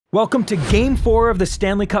Welcome to Game 4 of the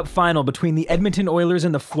Stanley Cup Final between the Edmonton Oilers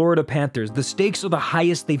and the Florida Panthers. The stakes are the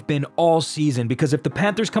highest they've been all season because if the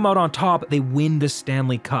Panthers come out on top, they win the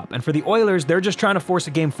Stanley Cup. And for the Oilers, they're just trying to force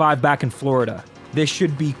a Game 5 back in Florida. This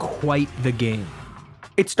should be quite the game.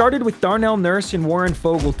 It started with Darnell Nurse and Warren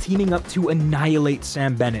Foegele teaming up to annihilate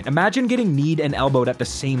Sam Bennett. Imagine getting kneed and elbowed at the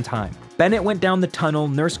same time. Bennett went down the tunnel,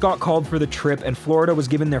 Nurse got called for the trip, and Florida was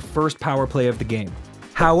given their first power play of the game.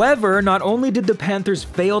 However, not only did the Panthers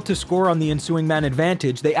fail to score on the ensuing man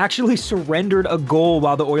advantage, they actually surrendered a goal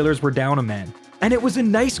while the Oilers were down a man. And it was a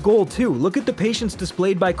nice goal too. Look at the patience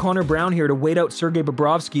displayed by Connor Brown here to wait out Sergei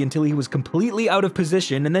Bobrovsky until he was completely out of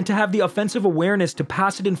position, and then to have the offensive awareness to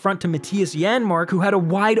pass it in front to MATTIAS JANMARK, who had a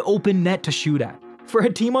wide open net to shoot at. For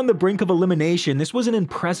a team on the brink of elimination, this was an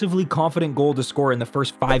impressively confident goal to score in the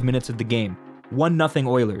first 5 minutes of the game. 1-0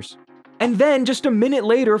 Oilers. And then, just a minute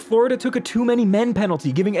later, Florida took a too-many-men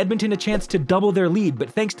penalty, giving Edmonton a chance to double their lead,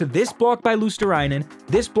 but thanks to this block by Luosterainen,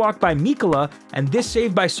 this block by Mikkola, and this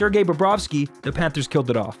save by Sergei Bobrovsky, the Panthers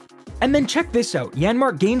killed it off. And then check this out,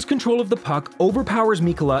 Janmark gains control of the puck, overpowers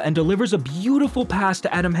Mikkola, and delivers a beautiful pass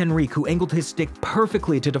to Adam Henrique, who angled his stick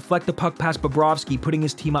perfectly to deflect the puck past Bobrovsky, putting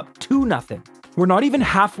his team up 2-0. We're not even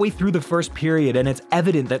halfway through the first period, and it's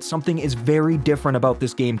evident that something is very different about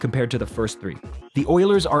this game compared to the first three. The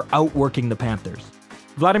Oilers are outworking the Panthers.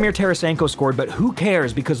 Vladimir Tarasenko scored, but who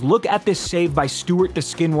cares because look at this save by Stuart the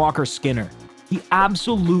Skinwalker Skinner. He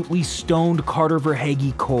absolutely stoned Carter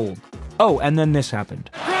Verhaeghe cold. Oh, and then this happened.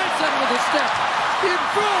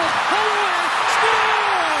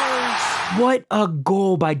 What a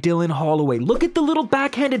goal by Dylan Holloway. Look at the little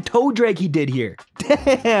backhanded toe drag he did here.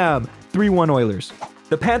 Damn! 3-1 Oilers.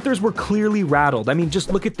 The Panthers were clearly rattled. I mean,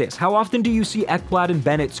 just look at this. How often do you see Ekblad and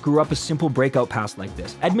Bennett screw up a simple breakout pass like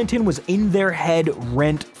this? Edmonton was in their head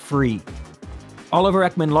rent-free. Oliver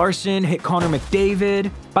Ekman-Larsson hit Connor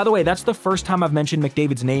McDavid. By the way, that's the first time I've mentioned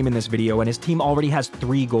McDavid's name in this video, and his team already has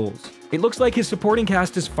 3 goals. It looks like his supporting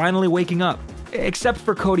cast is finally waking up. Except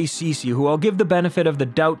for Cody Ceci, who I'll give the benefit of the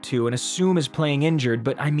doubt to and assume is playing injured,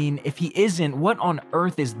 but I mean, if he isn't, what on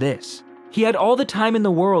earth is this? He had all the time in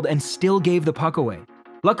the world and still gave the puck away.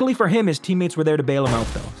 Luckily for him, his teammates were there to bail him out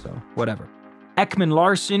though, so whatever.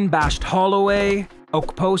 Ekman-Larsson bashed Holloway,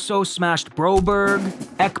 Okposo smashed Broberg,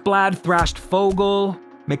 Ekblad thrashed Foegele,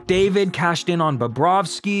 McDavid cashed in on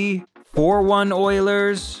Bobrovsky, 4-1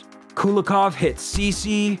 Oilers, Kulikov hit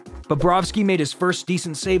Ceci, Bobrovsky made his first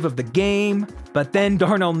decent save of the game, but then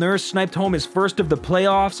Darnell Nurse sniped home his first of the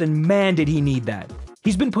playoffs, and man did he need that.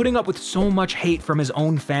 He's been putting up with so much hate from his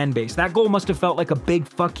own fan base. That goal must have felt like a big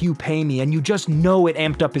fuck you pay me, and you just know it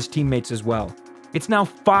amped up his teammates as well. It's now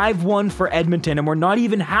 5-1 for Edmonton, and we're not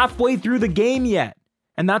even halfway through the game yet.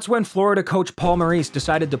 And that's when Florida coach Paul Maurice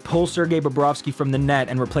decided to pull Sergei Bobrovsky from the net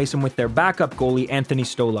and replace him with their backup goalie Anthony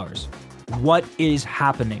Stolarz. What is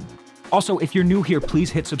happening? Also, if you're new here, please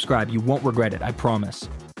hit subscribe. You won't regret it, I promise.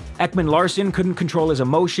 Ekman-Larsson couldn't control his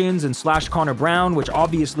emotions and slashed Connor Brown, which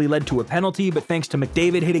obviously led to a penalty, but thanks to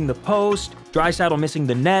McDavid hitting the post, Draisaitl missing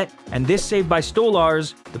the net, and this save by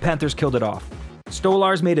Stolarz, the Panthers killed it off.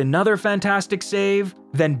 Stolarz made another fantastic save,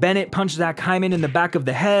 then Bennett punched Zach Hyman in the back of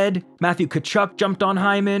the head, Matthew Tkachuk jumped on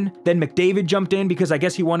Hyman, then McDavid jumped in because I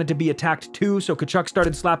guess he wanted to be attacked too, so Tkachuk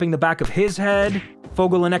started slapping the back of his head.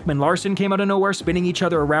 Foegele and Ekman-Larsson came out of nowhere, spinning each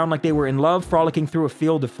other around like they were in love, frolicking through a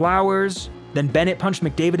field of flowers. Then Bennett punched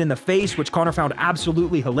McDavid in the face, which Connor found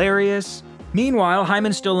absolutely hilarious. Meanwhile,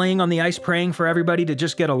 Hyman's still laying on the ice praying for everybody to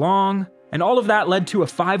just get along. And all of that led to a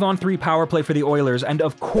 5-on-3 power play for the Oilers, and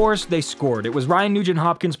of course they scored. It was Ryan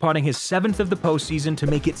Nugent-Hopkins potting his 7th of the postseason to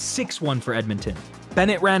make it 6-1 for Edmonton.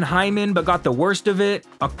 Bennett ran Hyman, but got the worst of it.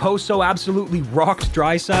 Okposo absolutely rocked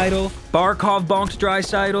Draisaitl. Barkov bonked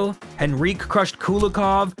Draisaitl. Henrique crushed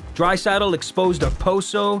Kulikov. Draisaitl exposed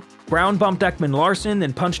Okposo. Brown bumped Ekman-Larsson,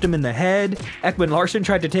 then punched him in the head. Ekman-Larsson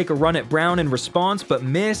tried to take a run at Brown in response, but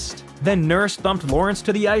missed. Then Nurse thumped Lawrence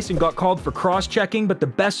to the ice and got called for cross-checking, but the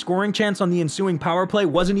best scoring chance on the ensuing power play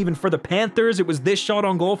wasn't even for the Panthers. It was this shot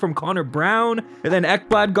on goal from Connor Brown. And then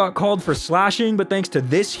Ekblad got called for slashing, but thanks to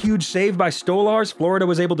this huge save by Stolarz, Florida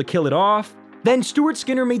was able to kill it off. Then Stuart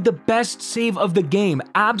Skinner made the best save of the game,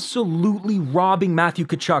 absolutely robbing Matthew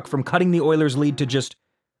Tkachuk from cutting the Oilers' lead to just...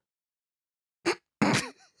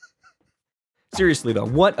 Seriously though,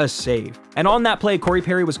 what a save. And on that play, Corey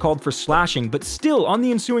Perry was called for slashing, but still, on the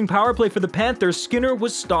ensuing power play for the Panthers, Skinner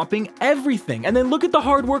was stopping everything. And then look at the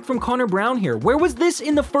hard work from Connor Brown here. Where was this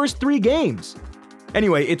in the first 3 games?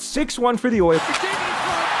 Anyway, it's 6-1 for the Oilers.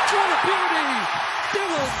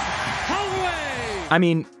 I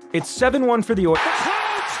mean, it's 7-1 for the Oilers.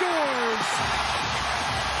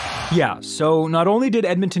 Yeah, so not only did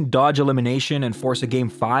Edmonton dodge elimination and force a Game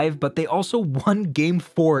 5, but they also won Game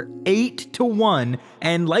 4 8-1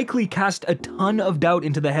 and likely cast a ton of doubt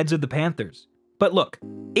into the heads of the Panthers. But look,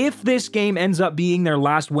 if this game ends up being their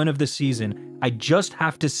last win of the season, I just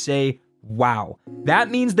have to say, wow. That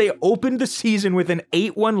means they opened the season with an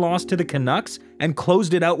 8-1 loss to the Canucks and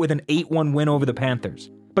closed it out with an 8-1 win over the Panthers.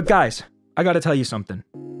 But guys, I gotta tell you something.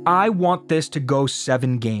 I want this to go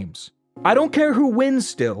 7 games. I don't care who wins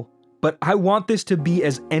still, but I want this to be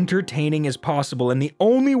as entertaining as possible, and the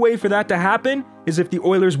only way for that to happen is if the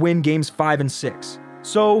Oilers win games 5 and 6.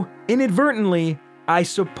 So, inadvertently, I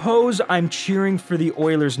suppose I'm cheering for the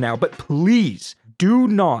Oilers now, but please do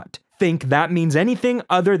not think that means anything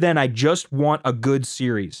other than I just want a good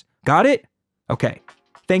series. Got it? Okay.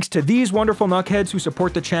 Thanks to these wonderful Nuckheads who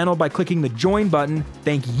support the channel by clicking the join button.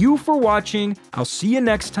 Thank you for watching. I'll see you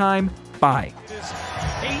next time. Bye. It is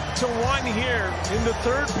 8-1 here in the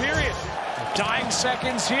third period. Dying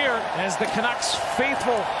seconds here as the Canucks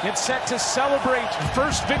faithful get set to celebrate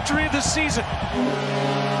first victory of the season.